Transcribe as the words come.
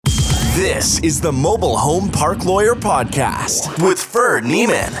This is the Mobile Home Park Lawyer Podcast with Ferd.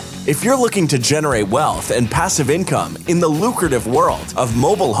 If you're looking to generate wealth and passive income in the lucrative world of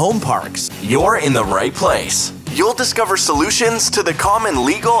mobile home parks, you're in the right place. You'll discover solutions to the common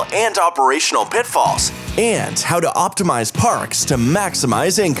legal and operational pitfalls and how to optimize parks to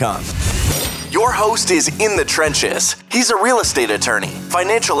maximize income. Your host is in the trenches. He's a real estate attorney,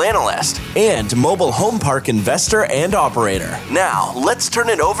 financial analyst, and mobile home park investor and operator. Now, let's turn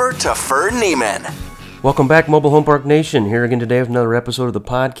it over to Ferd. Welcome back, Mobile Home Park Nation. Here again today with another episode of the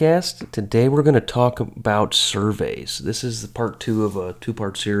podcast. Today we're going to talk about surveys. This is part two of a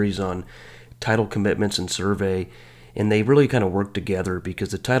two-part series on title commitments and survey. And they really kind of work together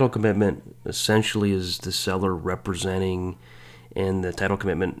because the title commitment essentially is the seller representing and the title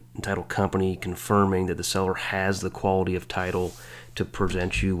commitment and title company confirming that the seller has the quality of title to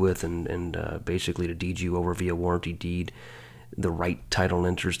present you with and basically to deed you over via warranty deed the right title and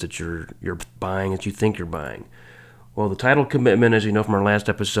interest that you're buying, that you think you're buying. Well, the title commitment, as you know from our last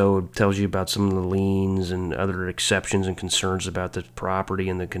episode, tells you about some of the liens and other exceptions and concerns about the property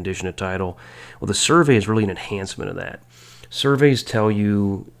and the condition of title. Well, the survey is really an enhancement of that. Surveys tell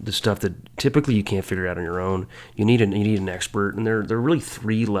you the stuff that typically you can't figure out on your own. You need an expert, and there are really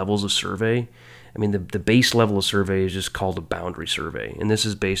three levels of survey. I mean, the base level of survey is just called a boundary survey, and this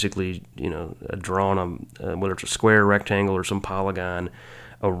is basically drawn on whether it's a square, rectangle, or some polygon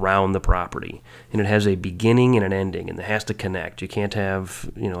around the property, and it has a beginning and an ending, and it has to connect. You can't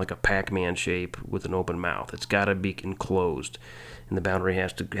have like a Pac-Man shape with an open mouth. It's got to be enclosed, and the boundary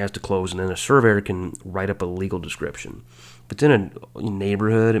has to close, and then a surveyor can write up a legal description. If it's in a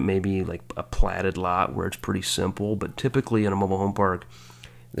neighborhood, it may be like a platted lot where it's pretty simple, but typically in a mobile home park,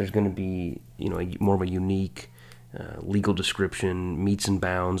 there's going to be more of a unique legal description, meets and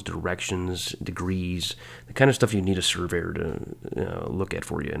bounds, directions, degrees, the kind of stuff you need a surveyor to look at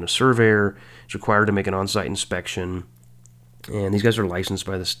for you. And a surveyor is required to make an on-site inspection, and these guys are licensed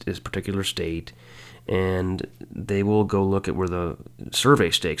by this particular state, and they will go look at where the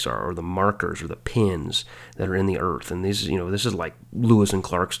survey stakes are, or the markers, or the pins that are in the earth. And these, this is like Lewis and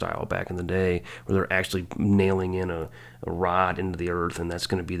Clark style back in the day, where they're actually nailing in a rod into the earth, and that's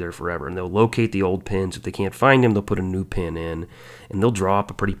going to be there forever. And they'll locate the old pins. If they can't find them, they'll put a new pin in, and they'll draw up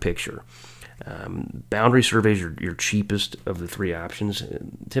a pretty picture. Boundary surveys are your cheapest of the three options.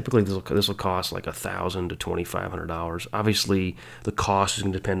 Typically, this will cost like $1,000 to $2,500. Obviously, the cost is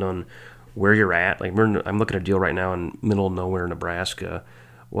going to depend on where you're at. Like I'm looking at a deal right now in middle of nowhere, Nebraska.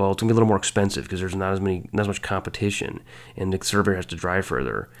 Well, it's gonna be a little more expensive because there's not as much competition, and the surveyor has to drive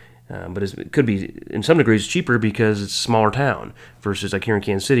further. But it could be, in some degrees, cheaper because it's a smaller town versus like here in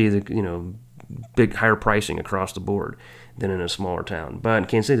Kansas City, big higher pricing across the board than in a smaller town. But in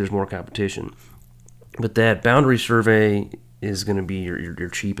Kansas City, there's more competition. But that boundary survey is going to be your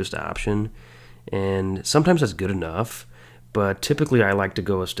cheapest option, and sometimes that's good enough. But typically I like to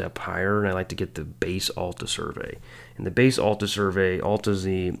go a step higher, and I like to get the base Alta survey. And the base Alta survey, Alta is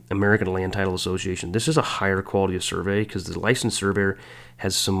the American Land Title Association. This is a higher quality of survey because the licensed surveyor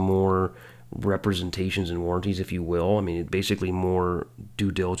has some more representations and warranties, if you will. I mean, basically more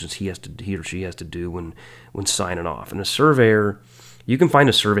due diligence he or she has to do when signing off. And a surveyor, you can find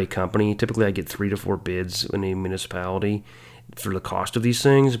a survey company. Typically I get 3 to 4 bids in a municipality for the cost of these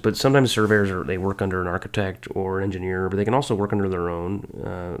things, but sometimes surveyors they work under an architect or an engineer, but they can also work under their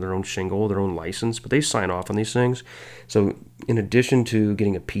own shingle, their own license, but they sign off on these things. So in addition to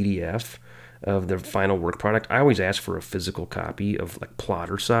getting a PDF of their final work product, I always ask for a physical copy of like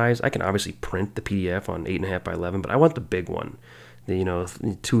plotter size. I can obviously print the PDF on 8.5 by 11, but I want the big one,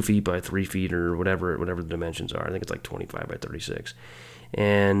 the 2 feet by 3 feet or whatever the dimensions are. I think it's like 25 by 36,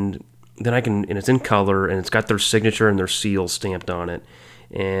 and then and it's in color, and it's got their signature and their seal stamped on it,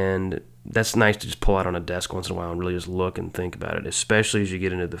 and that's nice to just pull out on a desk once in a while and really just look and think about it, especially as you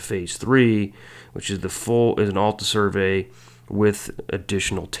get into the phase 3, which is an Alta survey with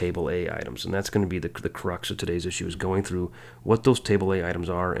additional Table A items, and that's going to be the crux of today's issue, is going through what those Table A items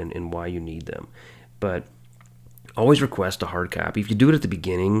are and why you need them. But always request a hard copy. If you do it at the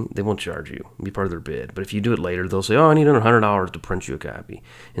beginning, they won't charge you. It'll be part of their bid. But if you do it later, they'll say, I need $100 to print you a copy.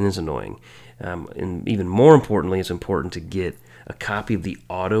 And it's annoying. And even more importantly, it's important to get a copy of the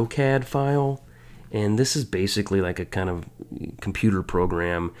AutoCAD file. And this is basically like a kind of computer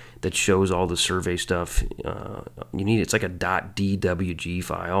program that shows all the survey stuff you need. It's like a .dwg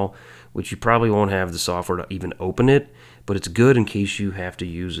file, which you probably won't have the software to even open it, but it's good in case you have to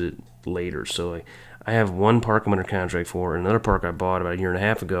use it later. So I have one park I'm under contract for, and another park I bought about a year and a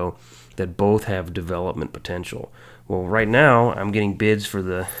half ago that both have development potential. Well, right now I'm getting bids for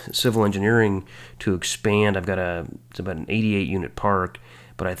the civil engineering to expand. It's about an 88 unit park,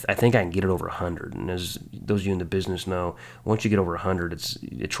 but I think I can get it over 100. And as those of you in the business know, once you get over 100,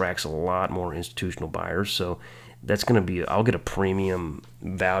 it attracts a lot more institutional buyers. So that's going to be, I'll get a premium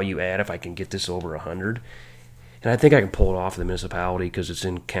value add if I can get this over 100. And I think I can pull it off the municipality because it's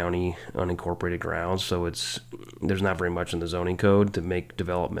in county unincorporated grounds. So there's not very much in the zoning code to make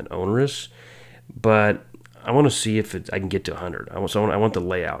development onerous. But I want to see if I can get to 100. I want the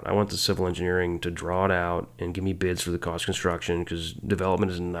layout. I want the civil engineering to draw it out and give me bids for the cost of construction, because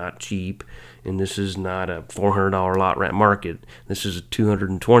development is not cheap, and this is not a $400 lot rent market. This is a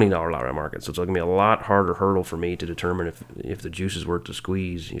 $220 lot rent market. So it's going to be a lot harder hurdle for me to determine if the juice is worth the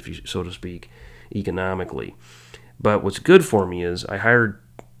squeeze, if you so to speak, economically. But what's good for me is I hired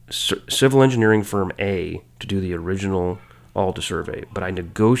civil engineering firm A to do the original Alta survey, but I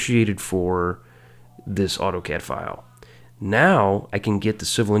negotiated for this AutoCAD file. Now I can get the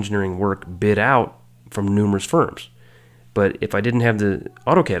civil engineering work bid out from numerous firms. But if I didn't have the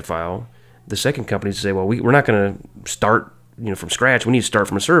AutoCAD file, the second company would say, well, we're not going to start from scratch. We need to start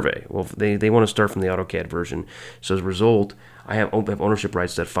from a survey. Well, they want to start from the AutoCAD version. So as a result, I have ownership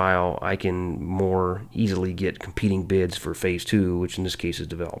rights to that file. I can more easily get competing bids for phase 2, which in this case is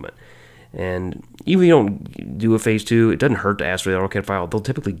development. And even if you don't do a phase 2, it doesn't hurt to ask for the AutoCAD file. They'll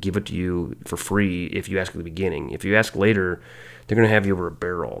typically give it to you for free if you ask at the beginning. If you ask later, they're going to have you over a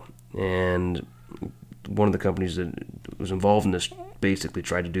barrel. And one of the companies that was involved in this basically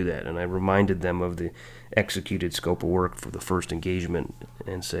tried to do that. And I reminded them of the executed scope of work for the first engagement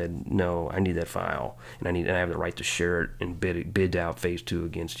and said, no, I need that file. And I have the right to share it and bid out phase 2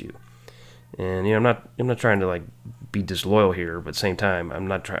 against you. And I'm not trying to be disloyal here, but at the same time, I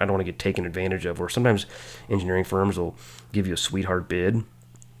don't want to get taken advantage of. Or sometimes engineering firms will give you a sweetheart bid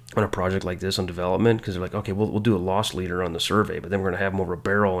on a project like this on development, because they're like, okay, we'll do a loss leader on the survey, but then we're going to have them over a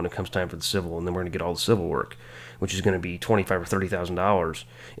barrel when it comes time for the civil, and then we're going to get all the civil work, which is going to be $25,000 or $30,000,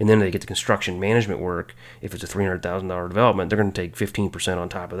 and then they get the construction management work. If it's a $300,000 development, they're going to take 15% on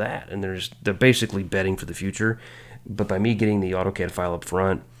top of that, and they're basically betting for the future. But by me getting the AutoCAD file up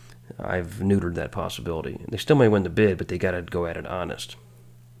front, I've neutered that possibility. They still may win the bid, but they got to go at it honest.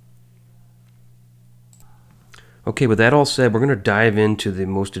 Okay, with that all said, we're going to dive into the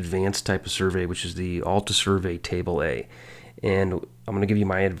most advanced type of survey, which is the Alta Survey Table A. And I'm going to give you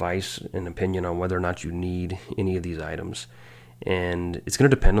my advice and opinion on whether or not you need any of these items. And it's going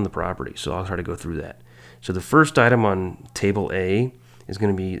to depend on the property, so I'll try to go through that. So the first item on Table A is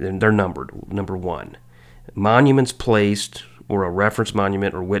going to be, they're numbered. Number 1, monuments placed or a reference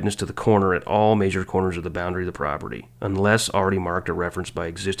monument or witness to the corner at all major corners of the boundary of the property, unless already marked or referenced by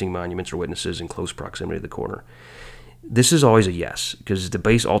existing monuments or witnesses in close proximity to the corner. This is always a yes, because the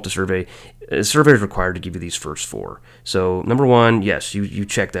base Alta survey, a surveyor is required to give you these first 4. So number 1, yes, you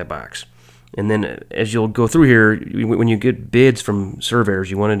check that box. And then as you'll go through here, when you get bids from surveyors,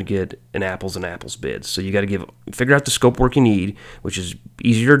 you wanted to get an apples and apples bids. So you got to figure out the scope work you need, which is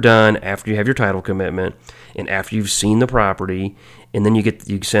easier done after you have your title commitment and after you've seen the property. And then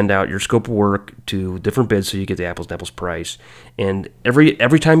you send out your scope of work to different bids, so you get the apples and apples price. And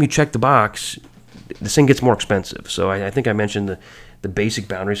every time you check the box, this thing gets more expensive. So I think I mentioned the basic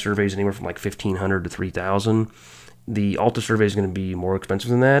boundary survey is anywhere from like $1,500 to $3,000. The Alta survey is going to be more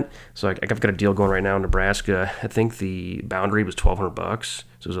expensive than that. So I've got a deal going right now in Nebraska. I think the boundary was $1,200, so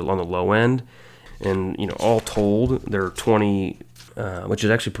it was on the low end. And all told, they're 20, which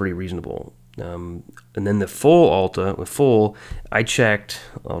is actually pretty reasonable. And then the full Alta, I checked.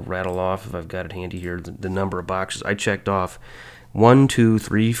 I'll rattle off if I've got it handy here. The number of boxes I checked off: 1, 2,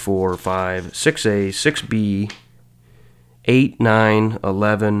 3, 4, 5, 6A, 6B, 8, 9,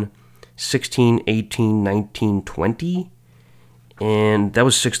 11. 16, 18, 19, 20, and that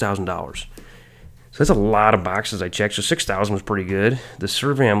was $6,000. So that's a lot of boxes I checked. So $6,000 was pretty good. The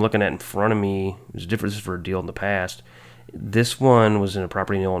survey I'm looking at in front of me is different. This is for a deal in the past. This one was in a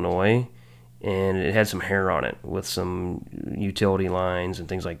property in Illinois, and it had some hair on it with some utility lines and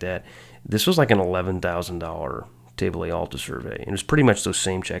things like that. This was like an $11,000 Table A Alta survey, and it's pretty much those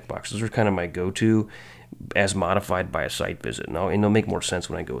same check boxes. Those are kind of my go-to, as modified by a site visit. And they'll make more sense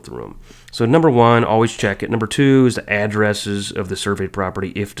when I go through them. So number 1, always check it. Number 2 is the addresses of the surveyed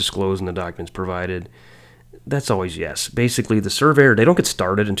property, if disclosed in the documents provided. That's always yes. Basically, the surveyor, they don't get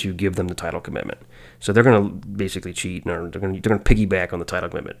started until you give them the title commitment. So they're going to basically cheat, or they're going to piggyback on the title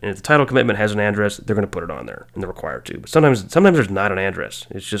commitment. And if the title commitment has an address, they're going to put it on there, and they're required to. But sometimes there's not an address.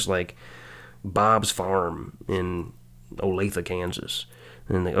 It's just like Bob's Farm in Olathe, Kansas.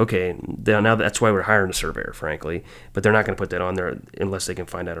 And now that's why we're hiring a surveyor, frankly. But they're not going to put that on there unless they can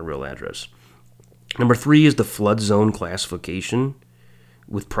find out a real address. Number 3 is the flood zone classification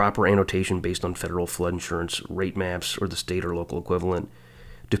with proper annotation based on federal flood insurance rate maps or the state or local equivalent.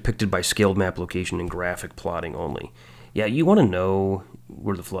 depicted by scaled map location and graphic plotting only. Yeah, you want to know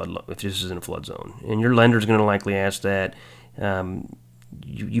where the flood, if this is in a flood zone. And your lender's going to likely ask that.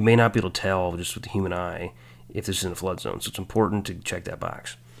 You may not be able to tell just with the human eye if this is in a flood zone. So it's important to check that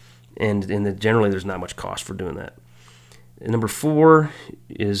box. And generally, there's not much cost for doing that. And number 4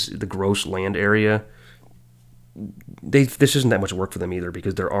 is the gross land area. This isn't that much work for them either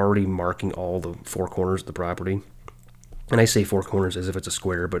because they're already marking all the 4 corners of the property. And I say 4 corners as if it's a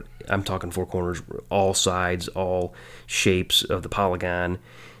square, but I'm talking 4 corners, all sides, all shapes of the polygon.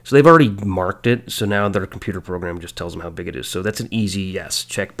 So they've already marked it, so now their computer program just tells them how big it is. So that's an easy yes,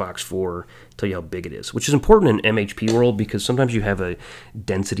 checkbox for tell you how big it is, which is important in MHP world because sometimes you have a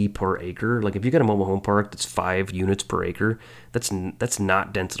density per acre. Like if you got a mobile home park that's 5 units per acre, that's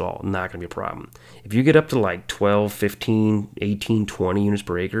not dense at all, not going to be a problem. If you get up to like 12, 15, 18, 20 units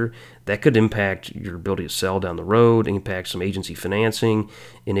per acre, that could impact your ability to sell down the road, impact some agency financing,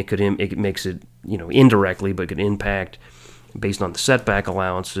 and it makes it, indirectly, but it could impact, based on the setback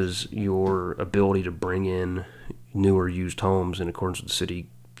allowances, your ability to bring in new or used homes in accordance with the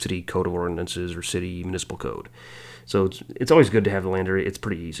city code of ordinances or city municipal code. So it's always good to have the land area. It's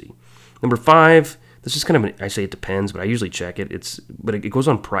pretty easy. Number 5, this is kind of I say it depends, but I usually check it. But it goes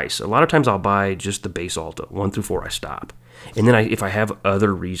on price. A lot of times I'll buy just the base Alta, 1 through 4. I stop, and then if I have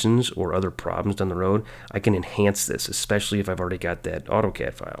other reasons or other problems down the road, I can enhance this, especially if I've already got that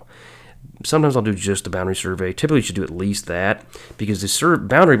AutoCAD file. Sometimes I'll do just the boundary survey. Typically, you should do at least that because the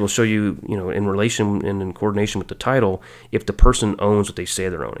boundary will show you, in relation and in coordination with the title, if the person owns what they say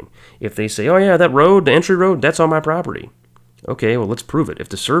they're owning. If they say, oh yeah, that road, the entry road, that's on my property. Okay, well, let's prove it. If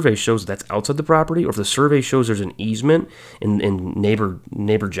the survey shows that's outside the property, or if the survey shows there's an easement and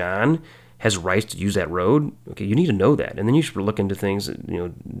neighbor John has rights to use that road, okay, you need to know that. And then you should look into things,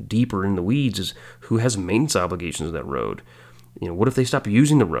 deeper in the weeds is who has maintenance obligations of that road. What if they stop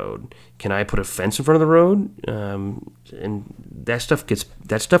using the road? Can I put a fence in front of the road? And that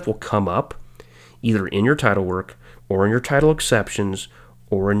stuff will come up either in your title work or in your title exceptions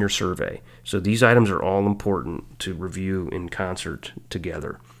or in your survey. So these items are all important to review in concert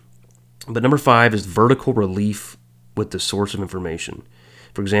together. But number 5 is vertical relief with the source of information.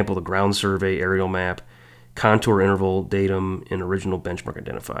 For example, the ground survey aerial map, contour interval, datum, and original benchmark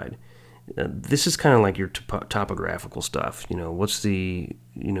identified. This is kind of like your topographical stuff. What's the,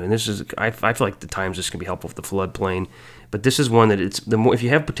 and this is, I feel like the times this can be helpful with the floodplain, but this is one that if you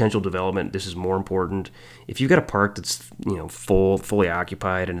have potential development, this is more important. If you've got a park that's, fully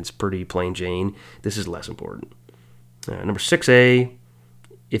occupied and it's pretty plain Jane, this is less important. Number 6A,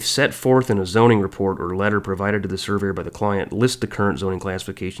 if set forth in a zoning report or letter provided to the surveyor by the client, list the current zoning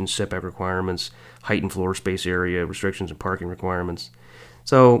classifications, setback requirements, height and floor space area, restrictions and parking requirements.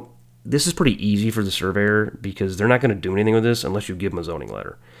 So this is pretty easy for the surveyor because they're not going to do anything with this unless you give them a zoning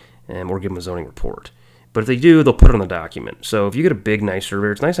letter or give them a zoning report. But if they do, they'll put it on the document. So if you get a big, nice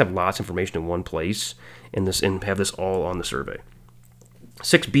surveyor, it's nice to have lots of information in one place and have this all on the survey.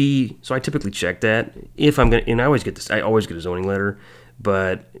 6B, so I typically check that. If I'm going to, and I always get a zoning letter,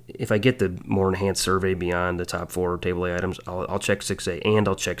 but if I get the more enhanced survey beyond the top 4 Table A items, I'll check 6A and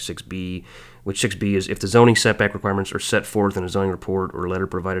I'll check 6B, which 6B is if the zoning setback requirements are set forth in a zoning report or letter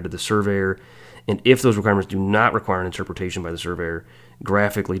provided to the surveyor, and if those requirements do not require an interpretation by the surveyor,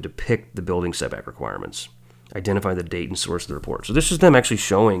 graphically depict the building setback requirements. Identify the date and source of the report. So this is them actually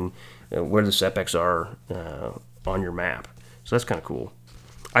showing where the setbacks are on your map. So that's kind of cool.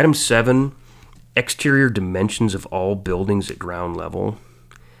 Item 7, exterior dimensions of all buildings at ground level.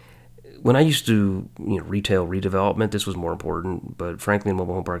 When I used to retail redevelopment, this was more important, but frankly in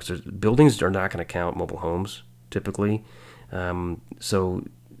mobile home parks, buildings are not going to count mobile homes typically. So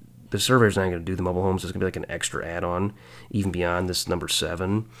the surveyor's not going to do the mobile homes. It's going to be like an extra add-on even beyond this number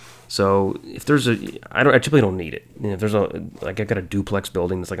 7. So if there's I typically don't need it. If there's I've got a duplex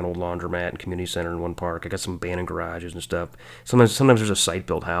building that's like an old laundromat and community center in one park. I got some abandoned garages and stuff. Sometimes there's a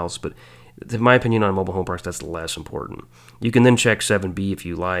site-built house, but in my opinion, on mobile home parks, that's less important. You can then check 7B if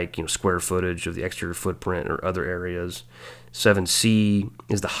you like, square footage of the exterior footprint or other areas. 7C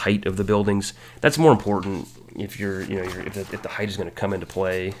is the height of the buildings. That's more important if if the height is going to come into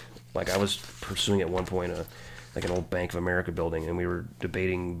play. Like I was pursuing at one point like an old Bank of America building, and we were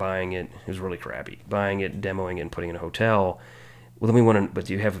debating buying it. It was really crappy. Buying it, demoing it, and putting it in a hotel. Well, then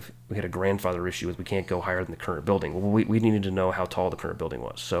we had a grandfather issue with we can't go higher than the current building. Well, we needed to know how tall the current building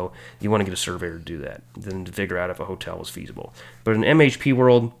was. So you want to get a surveyor to do that, then to figure out if a hotel was feasible. But in MHP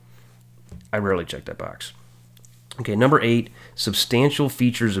world, I rarely check that box. Okay, number 8, substantial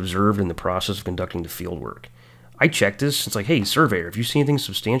features observed in the process of conducting the field work. I check this. It's like, hey, surveyor, if you see anything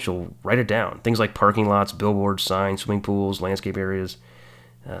substantial, write it down. Things like parking lots, billboards, signs, swimming pools, landscape areas.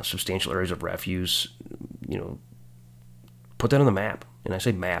 substantial areas of refuse, put that on the map. And I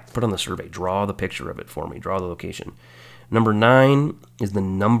say map, put on the survey. Draw the picture of it for me. Draw the location. Number 9 is the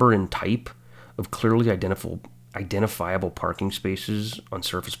number and type of clearly identifiable parking spaces on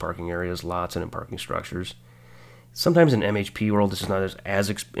surface parking areas, lots, and in parking structures. Sometimes in MHP world, this is not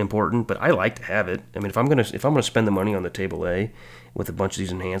as important, but I like to have it. I mean, if I'm gonna spend the money on the Table A with a bunch of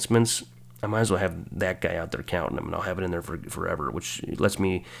these enhancements, I might as well have that guy out there counting them, and I'll have it in there for forever, which gives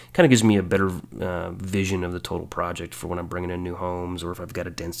me a better vision of the total project for when I'm bringing in new homes or if I've got a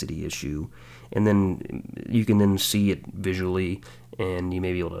density issue. And then you can then see it visually, and you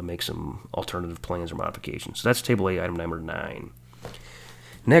may be able to make some alternative plans or modifications. So that's Table A, item number 9.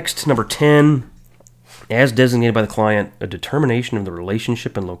 Next, number 10, as designated by the client, a determination of the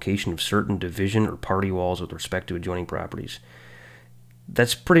relationship and location of certain division or party walls with respect to adjoining properties.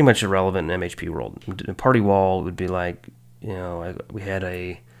 That's pretty much irrelevant in MHP world. A party wall would be like, we had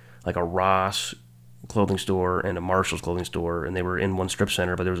a Ross clothing store and a Marshall's clothing store, and they were in one strip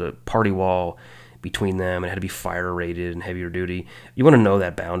center, but there was a party wall between them, and it had to be fire rated and heavier duty. You want to know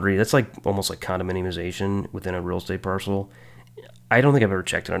that boundary. That's almost like condominiumization within a real estate parcel. I don't think I've ever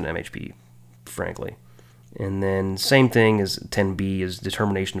checked it on MHP, frankly. And then same thing as 10B is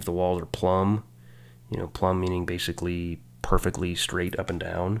determination if the walls are plumb. Plumb meaning basically perfectly straight up and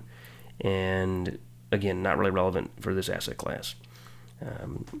down. And again, not really relevant for this asset class.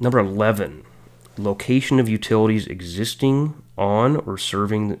 Number 11, location of utilities existing on or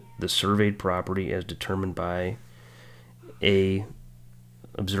serving the surveyed property as determined by A,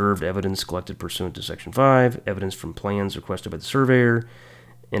 observed evidence collected pursuant to Section 5, evidence from plans requested by the surveyor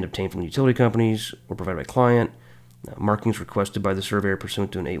and obtained from the utility companies or provided by client, markings requested by the surveyor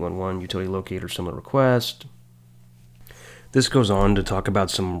pursuant to an 811 utility locator similar request. This goes on to talk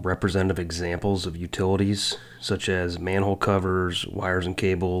about some representative examples of utilities, such as manhole covers, wires and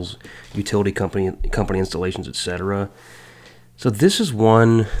cables, utility company installations, etc. So this is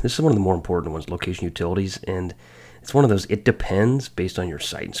one of the more important ones, location utilities, and it's one of those, it depends based on your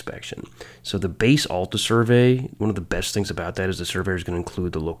site inspection. So the base Alta survey, one of the best things about that is the surveyor is going to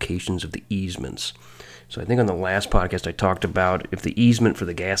include the locations of the easements. So I think on the last podcast I talked about if the easement for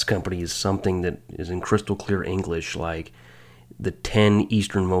the gas company is something that is in crystal clear English, like the 10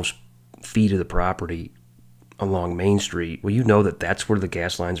 easternmost feet of the property along Main Street, well, that's where the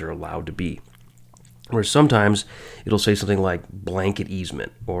gas lines are allowed to be. Whereas sometimes it'll say something like blanket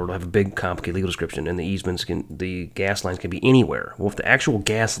easement, or it'll have a big complicated legal description, and the gas lines can be anywhere. Well, if the actual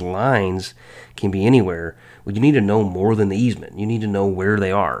gas lines can be anywhere, well, you need to know more than the easement. You need to know where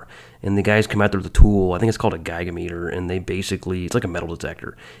they are. And the guys come out there with a tool, I think it's called a geigometer, and it's like a metal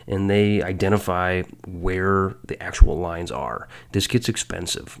detector, and they identify where the actual lines are. This gets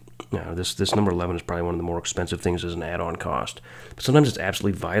expensive. Now, this number 11 is probably one of the more expensive things as an add-on cost, but sometimes it's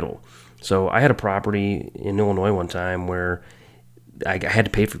absolutely vital. So I had a property in Illinois one time where I had to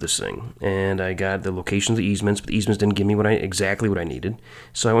pay for this thing, and I got the location of the easements, but the easements didn't give me exactly what I needed,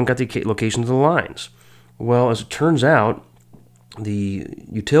 so I went and got the locations of the lines. Well, as it turns out, the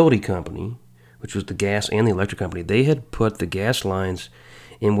utility company, which was the gas and the electric company, they had put the gas lines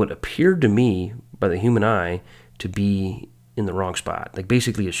in what appeared to me by the human eye to be in the wrong spot, like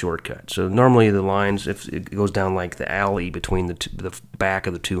basically a shortcut. So normally the lines, if it goes down like the alley between the back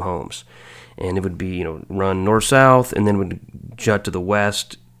of the two homes, and it would be run north-south, and then would jut to the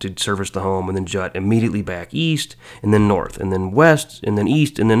west to service the home, and then jut immediately back east, and then north, and then west, and then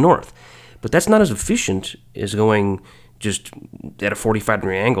east, and then north. But that's not as efficient as going just at a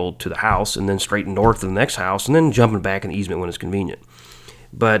 45-degree angle to the house, and then straight north to the next house, and then jumping back in the easement when it's convenient.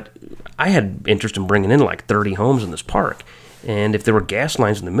 But I had interest in bringing in like 30 homes in this park, and if there were gas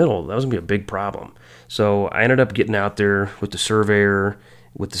lines in the middle, that was going to be a big problem. So I ended up getting out there with the surveyor,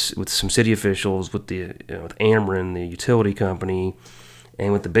 with some city officials, with with Ameren, the utility company,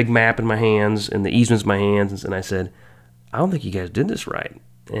 and with the big map in my hands and the easements in my hands, and I said, I don't think you guys did this right.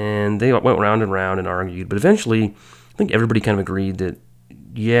 And they went round and round and argued, but eventually I think everybody kind of agreed that,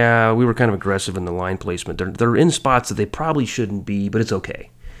 yeah, we were kind of aggressive in the line placement. They're in spots that they probably shouldn't be, but it's okay.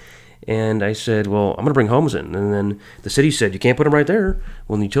 And I said, well, I'm going to bring homes in. And then the city said, you can't put them right there.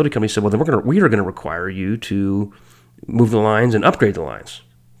 Well, the utility company said, well, then we are going to require you to move the lines and upgrade the lines.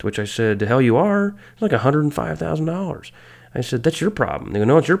 To which I said, the hell you are? It's like $105,000. I said, that's your problem. They go,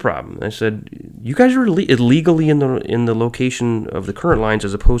 no, it's your problem. I said, you guys are illegally in the location of the current lines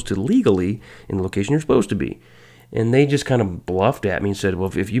as opposed to legally in the location you're supposed to be. And they just kind of bluffed at me and said,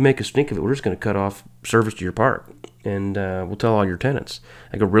 well, if you make a stink of it, we're just going to cut off service to your park. And we'll tell all your tenants.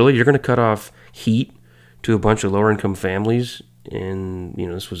 I go, really? You're going to cut off heat to a bunch of lower income families? And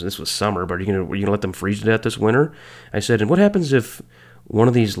this was summer, but are you going to let them freeze to death this winter? I said, and what happens if one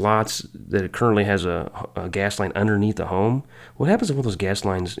of these lots that currently has a gas line underneath the home, what happens if one of those gas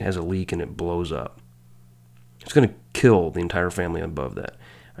lines has a leak and it blows up? It's going to kill the entire family above that.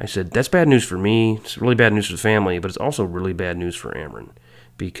 I said, that's bad news for me. It's really bad news for the family, but it's also really bad news for Ameren,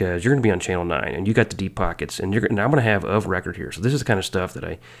 because you're going to be on Channel 9, and you got the deep pockets, and I'm going to have of record here. So this is the kind of stuff that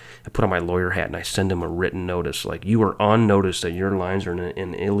I put on my lawyer hat, and I send them a written notice. Like, you are on notice that your lines are in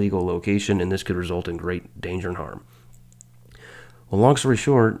an illegal location, and this could result in great danger and harm. Well, long story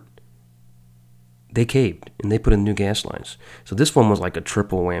short, they caved, and they put in new gas lines. So this one was like a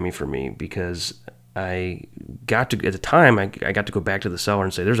triple whammy for me, because I got to, at the time, I got to go back to the seller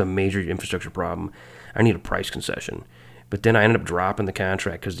and say, there's a major infrastructure problem. I need a price concession. But then I ended up dropping the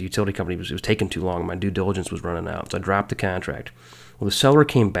contract because the utility company was taking too long. My due diligence was running out. So I dropped the contract. Well, the seller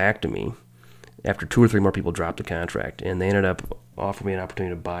came back to me after 2 or 3 more people dropped the contract, and they ended up offering me an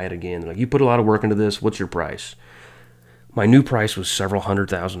opportunity to buy it again. They're like, you put a lot of work into this. What's your price? My new price was several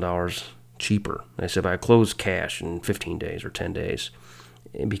 $100,000 cheaper. I said, I closed cash in 15 days or 10 days.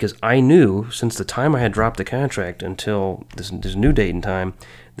 Because I knew, since the time I had dropped the contract until this new date and time,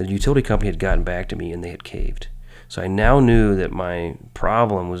 the utility company had gotten back to me and they had caved. So I now knew that my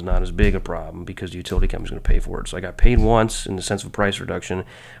problem was not as big a problem because the utility company was going to pay for it. So I got paid once in the sense of a price reduction.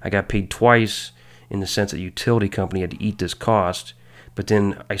 I got paid twice in the sense that the utility company had to eat this cost. But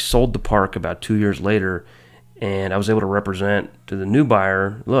then I sold the park about 2 years later, and I was able to represent to the new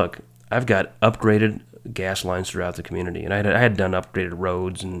buyer, look, I've got upgraded gas lines throughout the community, and I had done upgraded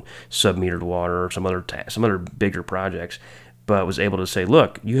roads and sub-metered water, some other bigger projects, but was able to say,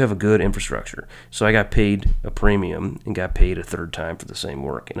 look, you have a good infrastructure. So I got paid a premium and got paid a third time for the same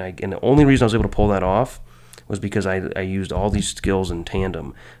work, and the only reason I was able to pull that off was because I used all these skills in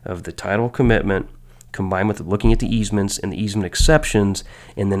tandem of the title commitment combined with looking at the easements and the easement exceptions,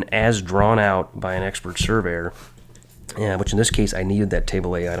 and then as drawn out by an expert surveyor, which in this case I needed that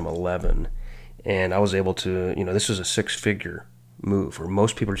Table A item 11. And I was able to, this was a 6-figure move where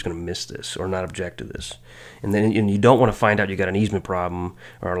most people are just going to miss this or not object to this. And you don't want to find out you got an easement problem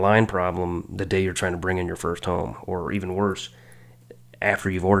or a line problem the day you're trying to bring in your first home, or even worse, after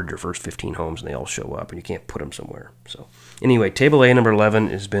you've ordered your first 15 homes and they all show up and you can't put them somewhere. So anyway, Table A number 11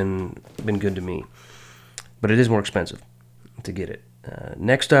 has been good to me, but it is more expensive to get it.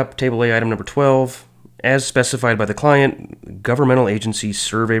 Next up, Table A item number 12. As specified by the client, governmental agencies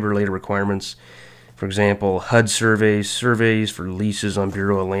survey-related requirements, for example, HUD surveys for leases on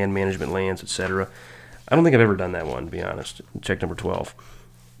Bureau of Land Management lands, etc. I don't think I've ever done that one, to be honest. Check number 12.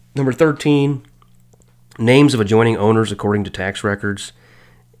 Number 13, names of adjoining owners according to tax records.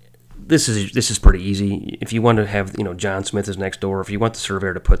 This is pretty easy. If you want to have John Smith is next door, if you want the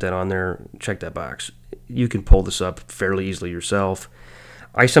surveyor to put that on there, check that box. You can pull this up fairly easily yourself.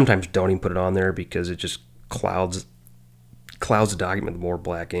 I sometimes don't even put it on there because it just clouds the document with more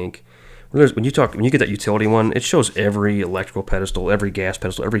black ink. When you get that utility one, it shows every electrical pedestal, every gas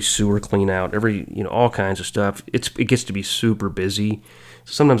pedestal, every sewer clean out, every all kinds of stuff. It gets to be super busy.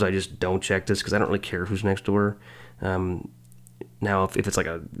 So sometimes I just don't check this because I don't really care who's next door. Now, if it's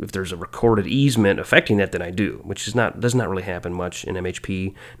if there's a recorded easement affecting that, then I do, which does not really happen much in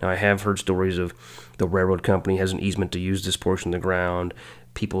MHP. Now, I have heard stories of the railroad company has an easement to use this portion of the ground.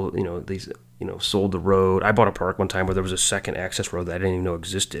 People, sold the road. I bought a park one time where there was a second access road that I didn't even know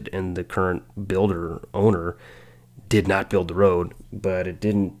existed, and the current owner did not build the road, but it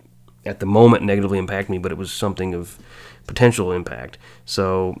didn't at the moment negatively impact me, but it was something of potential impact.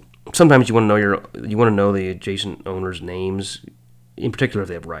 So sometimes you want to know the adjacent owners' names, in particular if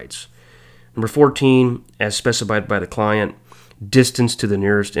they have rights. Number 14, as specified by the client, distance to the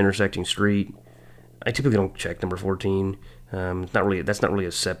nearest intersecting street. I typically don't check number 14. That's not really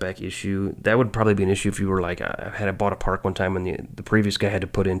a setback issue. That would probably be an issue if you were like, I bought a park one time and the previous guy had to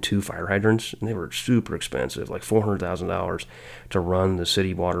put in 2 fire hydrants, and they were super expensive, like $400,000 to run the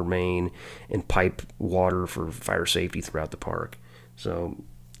city water main and pipe water for fire safety throughout the park. So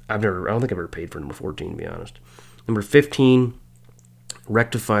I don't think I've ever paid for number 14, to be honest. Number 15,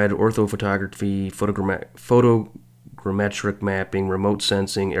 rectified orthophotography, photogrammetric mapping, remote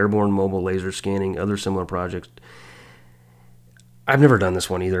sensing, airborne mobile laser scanning, other similar projects. I've never done this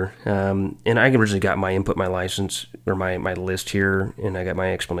one either. And I originally got my license, or my list here, and I got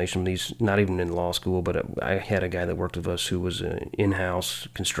my explanation of these, not even in law school, but I had a guy that worked with us who was an in-house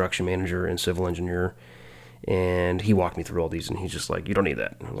construction manager and civil engineer, and he walked me through all these, and he's just like, you don't need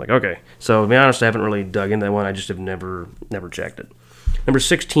that. I was like, okay. So to be honest, I haven't really dug into that one. I just have never checked it. Number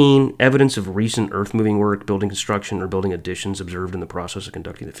 16, evidence of recent earth-moving work, building construction, or building additions observed in the process of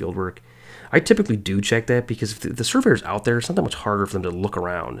conducting the field work. I typically do check that because if the surveyor's out there, it's not that much harder for them to look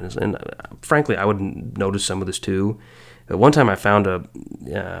around. And frankly, I would notice some of this too. One time I found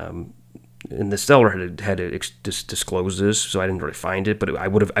and the seller had to disclose this, so I didn't really find it. But I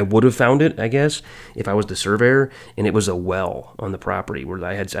would have found it, I guess, if I was the surveyor. And it was a well on the property where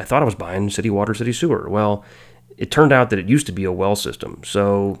I thought I was buying city water, city sewer. Well, it turned out that it used to be a well system.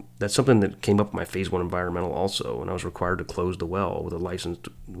 So that's something that came up in my Phase 1 environmental also, and I was required to close the well with a licensed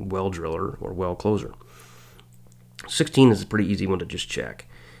well driller or well closer. 16 is a pretty easy one to just check.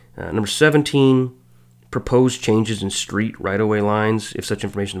 Number 17, proposed changes in street right-of-way lines, if such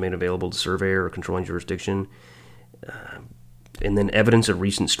information is made available to the surveyor or controlling jurisdiction. And then evidence of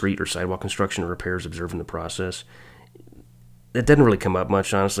recent street or sidewalk construction or repairs observed in the process. That didn't really come up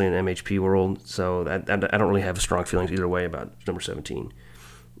much, honestly, in MHP world, so I don't really have strong feelings either way about number 17.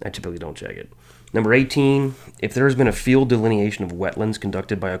 I typically don't check it. Number 18, if there has been a field delineation of wetlands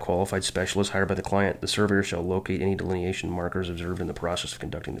conducted by a qualified specialist hired by the client, the surveyor shall locate any delineation markers observed in the process of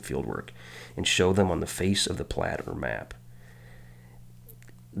conducting the field work and show them on the face of the plat or map.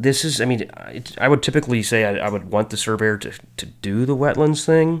 This is, I would typically say I would want the surveyor to do the wetlands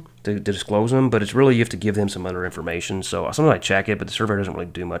thing, to disclose them, but it's really, you have to give them some other information. So sometimes I check it, but the surveyor doesn't really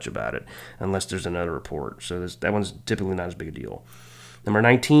do much about it unless there's another report. So that one's typically not as big a deal. Number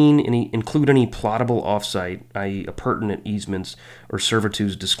 19, include any plottable offsite, i.e. appurtenant easements or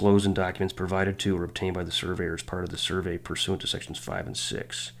servitudes disclosed in documents provided to or obtained by the surveyor as part of the survey pursuant to sections 5 and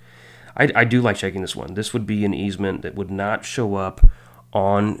 6. I do like checking this one. This would be an easement that would not show up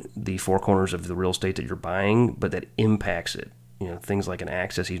on the four corners of the real estate that you're buying, but that impacts it. Things like an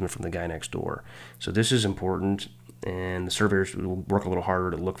access easement from the guy next door. So this is important, and the surveyors will work a little harder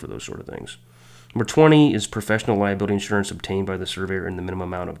to look for those sort of things. Number 20 is professional liability insurance obtained by the surveyor in the minimum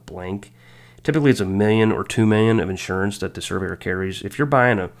amount of blank. Typically, it's $1 million or $2 million of insurance that the surveyor carries. If you're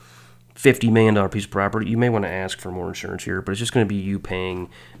buying a $50 million piece of property, you may want to ask for more insurance here, but it's just going to be you paying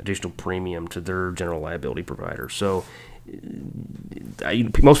additional premium to their general liability provider. So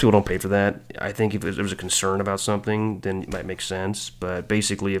most people don't pay for that. I think if there was a concern about something, then it might make sense. But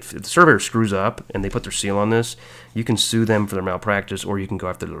basically, if the surveyor screws up and they put their seal on this, you can sue them for their malpractice, or you can go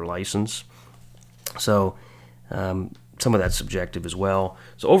after their license. So some of that's subjective as well.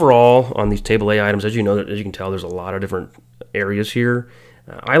 So overall, on these Table A items, as you can tell, there's a lot of different areas here.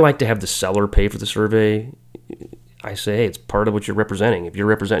 I like to have the seller pay for the survey. I say, hey, it's part of what you're representing. If you're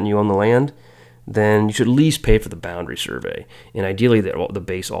representing you on the land, then you should at least pay for the boundary survey, and ideally the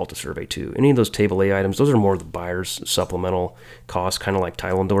base Alta Survey too. Any of those Table A items, those are more the buyer's supplemental costs, kind of like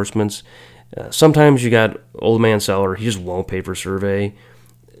title endorsements. Sometimes you got old man seller, he just won't pay for survey.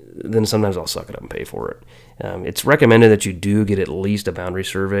 Then sometimes I'll suck it up and pay for it. It's recommended that you do get at least a boundary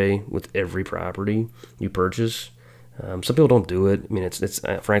survey with every property you purchase. Some people don't do it. It's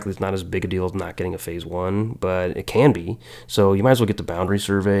frankly, it's not as big a deal as not getting a Phase 1, but it can be. So you might as well get the boundary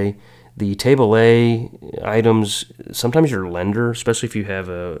survey. The Table A items, sometimes your lender, especially if you have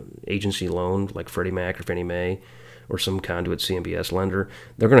a agency loan like Freddie Mac or Fannie Mae or some conduit CMBS lender,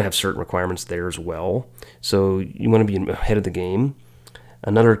 they're going to have certain requirements there as well. So you want to be ahead of the game.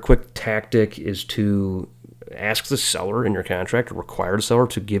 Another quick tactic is to ask the seller in your contract, or require the seller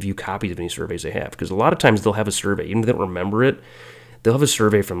to give you copies of any surveys they have. Because a lot of times they'll have a survey, even if they don't remember it, they'll have a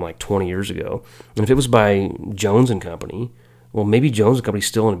survey from like 20 years ago. And if it was by Jones & Company, well, maybe Jones & Company's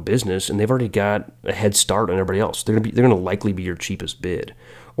still in business and they've already got a head start on everybody else. They're going to likely be your cheapest bid.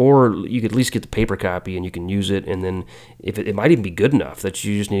 Or you could at least get the paper copy and you can use it, and then if it might even be good enough that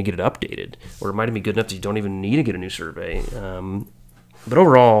you just need to get it updated. Or it might even be good enough that you don't even need to get a new survey. But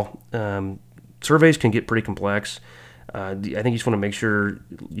overall, surveys can get pretty complex. I think you just want to make sure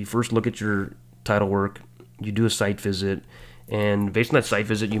you first look at your title work, you do a site visit, and based on that site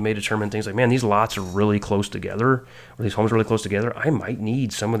visit, you may determine things like, man, these lots are really close together, or these homes are really close together. I might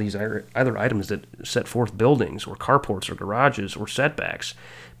need some of these other items that set forth buildings or carports or garages or setbacks.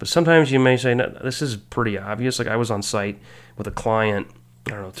 But sometimes you may say, no, this is pretty obvious. Like I was on site with a client,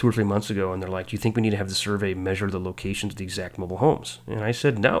 2 or 3 months ago, and they're like, do you think we need to have the survey measure the locations of the exact mobile homes? And I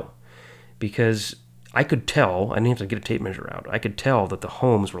said no, because I could tell, I didn't have to get a tape measure out, I could tell that the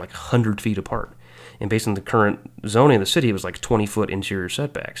homes were like 100 feet apart. And based on the current zoning of the city, it was like 20-foot interior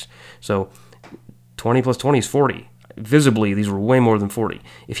setbacks. So 20 plus 20 is 40. Visibly, these were way more than 40.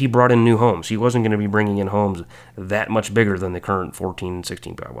 If he brought in new homes, he wasn't going to be bringing in homes that much bigger than the current 14 and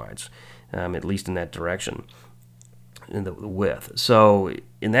 16 car wides, at least in that direction. In the width. So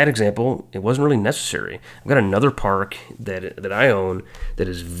in that example, it wasn't really necessary. I've got another park that I own that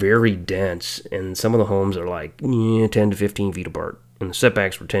is very dense, and some of the homes are like 10 to 15 feet apart. and the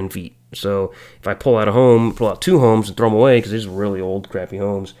setbacks were 10 feet. So if I pull out 2 homes and throw them away because these are really old, crappy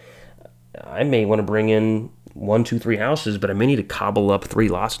homes, I may want to bring in 1, 2, 3 houses, but I may need to cobble up 3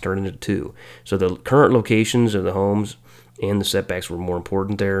 lots and turn it into 2. So the current locations of the homes and the setbacks were more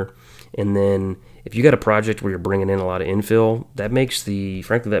important there. And then if you got a project where you're bringing in a lot of infill, that makes the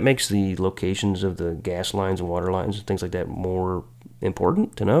locations of the gas lines and water lines and things like that more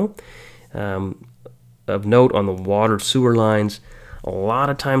important to know. Of note, on the water sewer lines, a lot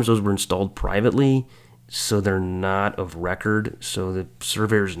of times those were installed privately, so they're not of record, so the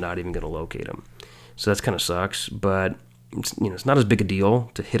surveyor's not even going to locate them. So that's kind of sucks, but it's not as big a deal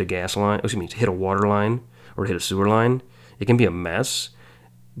to hit to hit a water line or to hit a sewer line. It can be a mess,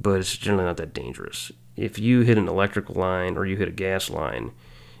 but it's generally not that dangerous. If you hit an electrical line or you hit a gas line,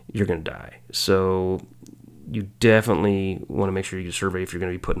 you're going to die. So you definitely want to make sure you survey if you're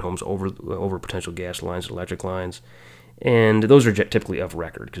going to be putting homes over potential gas lines, electric lines. And those are typically of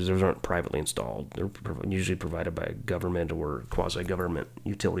record because those aren't privately installed. They're usually provided by a government or quasi-government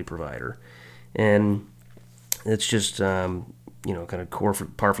utility provider. And it's just, kind of par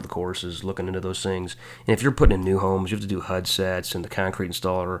for the course is looking into those things. And if you're putting in new homes, you have to do HUD sets, and the concrete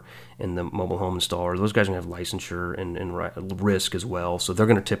installer and the mobile home installer. Those guys are going to have licensure and risk as well. So they're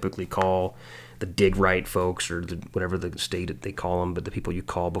going to typically call the dig right folks or whatever the state they call them, but the people you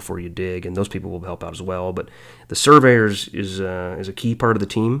call before you dig, and those people will help out as well. But the surveyors is a key part of the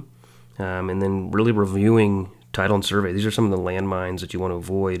team, and then really reviewing title and survey. These are some of the landmines that you want to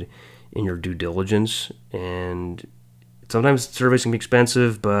avoid in your due diligence. And sometimes surveys can be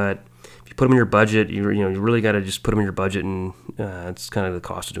expensive, but if you put them in your budget, you really got to just put them in your budget, and it's kind of the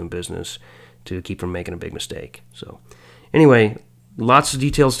cost of doing business to keep from making a big mistake. So anyway, lots of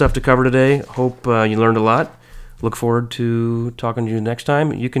detailed stuff to cover today. Hope you learned a lot. Look forward to talking to you next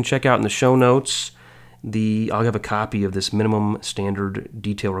time. You can check out in the show notes I'll have a copy of this minimum standard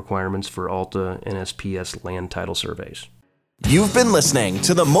detail requirements for Alta NSPS land title surveys. You've been listening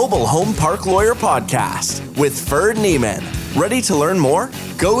to the Mobile Home Park Lawyer Podcast with Ferd Neiman. Ready to learn more?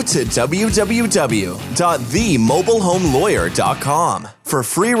 Go to www.themobilehomelawyer.com for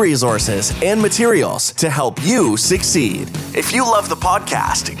free resources and materials to help you succeed. If you love the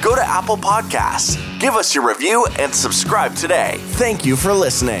podcast, go to Apple Podcasts, give us your review, and subscribe today. Thank you for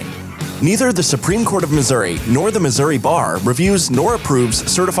listening. Neither the Supreme Court of Missouri nor the Missouri Bar reviews nor approves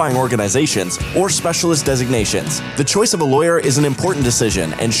certifying organizations or specialist designations. The choice of a lawyer is an important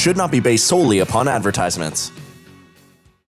decision and should not be based solely upon advertisements.